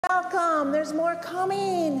welcome. There's more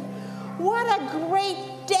coming. What a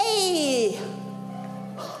great day.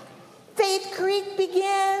 Faith Creek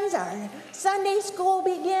begins. Our Sunday school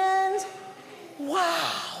begins.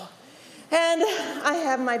 Wow. And I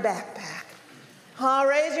have my backpack.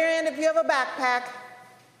 Raise your hand if you have a backpack.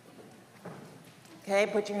 Okay,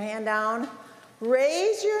 put your hand down.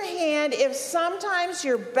 Raise your hand if sometimes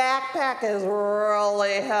your backpack is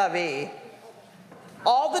really heavy.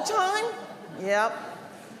 All the time? Yep.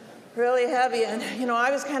 Really heavy. And,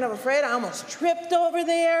 I was kind of afraid. I almost tripped over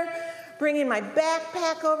there, bringing my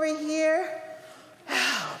backpack over here.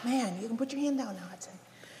 Oh, man, you can put your hand down now, I'd say.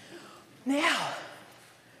 Now,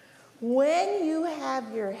 when you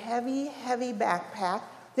have your heavy, heavy backpack,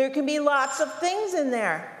 there can be lots of things in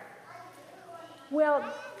there. Well,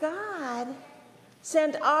 God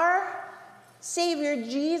sent our Savior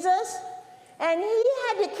Jesus, and he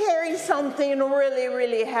had to carry something really,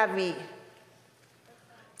 really heavy.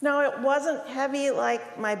 Now, it wasn't heavy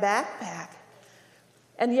like my backpack.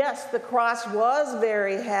 And yes, the cross was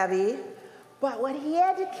very heavy, but what he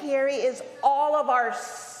had to carry is all of our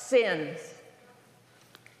sins.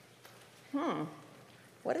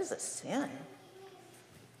 What is a sin?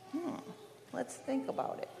 Let's think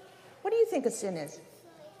about it. What do you think a sin is?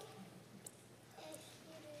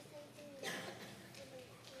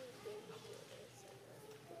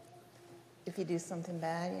 If you do something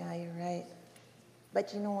bad, yeah, you're right.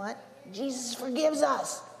 But you know what? Jesus forgives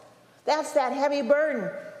us. That's that heavy burden.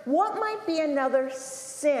 What might be another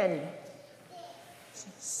sin?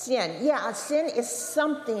 Sin. Yeah, a sin is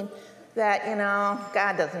something that,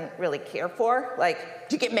 God doesn't really care for. Like,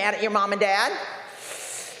 do you get mad at your mom and dad?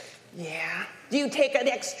 Yeah. Do you take an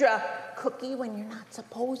extra cookie when you're not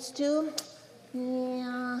supposed to?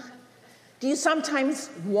 Yeah. Do you sometimes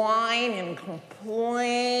whine and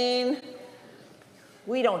complain?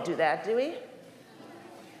 We don't do that, do we?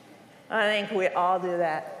 I think we all do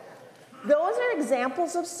that. Those are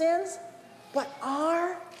examples of sins, but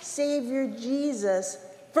our Savior Jesus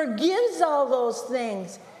forgives all those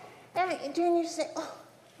things. And you say, oh,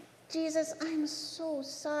 Jesus, I'm so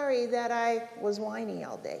sorry that I was whiny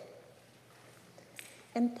all day.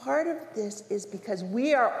 And part of this is because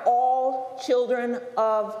we are all children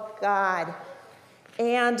of God.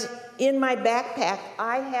 And in my backpack,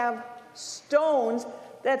 I have stones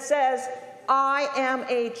that says, I am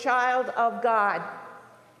a child of God.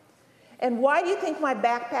 And why do you think my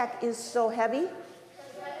backpack is so heavy?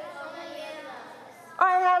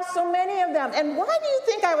 I have so many of them. And why do you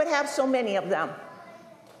think I would have so many of them?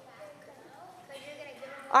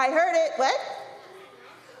 I heard it. What?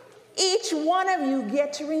 Each one of you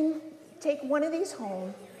get to take one of these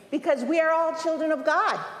home because we are all children of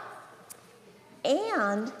God.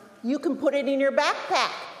 And you can put it in your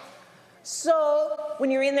backpack. So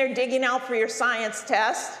when you're in there digging out for your science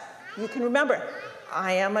test, you can remember,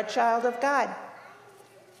 I am a child of God.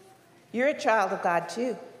 You're a child of God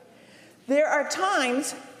too. There are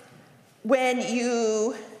times when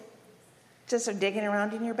you just are digging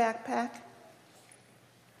around in your backpack.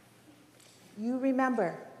 You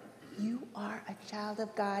remember, you are a child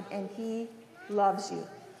of God and he loves you.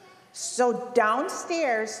 So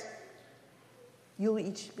downstairs, you'll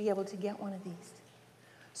each be able to get one of these.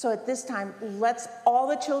 So at this time, let's all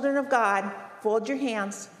the children of God fold your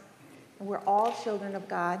hands. We're all children of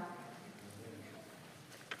God.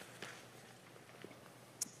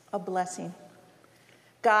 A blessing.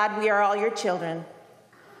 God, we are all your children.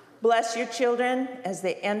 Bless your children as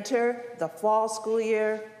they enter the fall school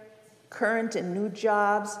year, current and new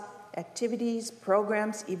jobs, activities,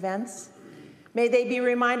 programs, events. May they be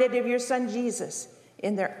reminded of your Son Jesus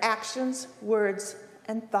in their actions, words,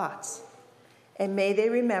 and thoughts. And may they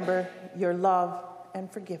remember your love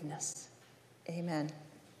and forgiveness. Amen.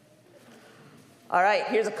 All right,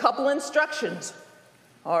 here's a couple instructions.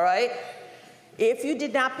 All right. If you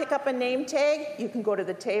did not pick up a name tag, you can go to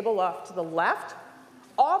the table off to the left.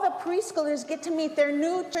 All the preschoolers get to meet their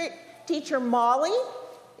new teacher, Molly,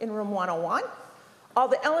 in room 101. All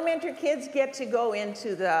the elementary kids get to go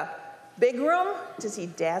into the big room to see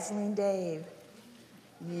Dazzling Dave.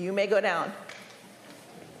 You may go down.